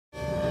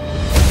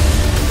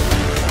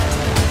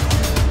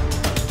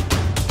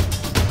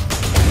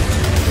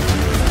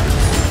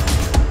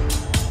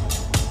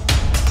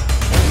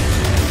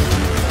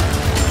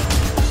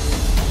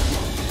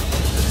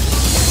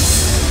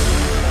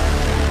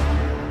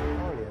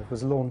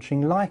was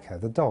launching Laika,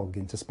 the dog,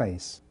 into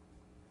space.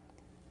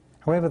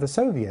 However, the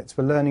Soviets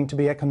were learning to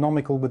be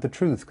economical with the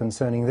truth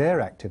concerning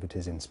their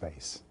activities in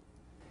space.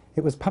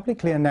 It was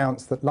publicly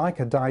announced that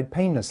Laika died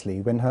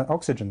painlessly when her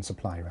oxygen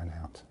supply ran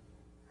out.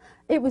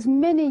 It was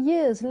many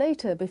years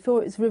later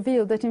before it was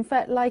revealed that in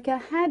fact Laika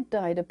had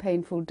died a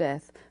painful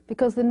death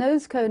because the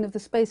nose cone of the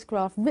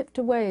spacecraft ripped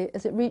away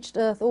as it reached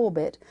Earth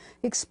orbit,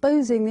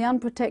 exposing the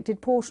unprotected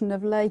portion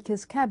of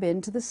Laika's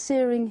cabin to the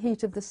searing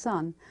heat of the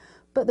sun.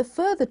 But the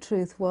further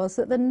truth was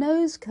that the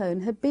nose cone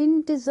had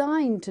been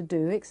designed to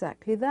do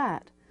exactly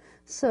that.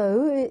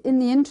 So, in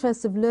the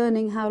interest of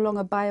learning how long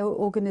a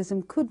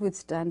bioorganism could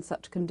withstand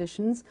such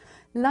conditions,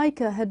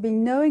 Laika had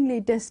been knowingly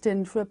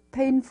destined for a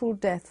painful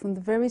death from the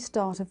very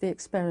start of the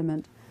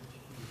experiment.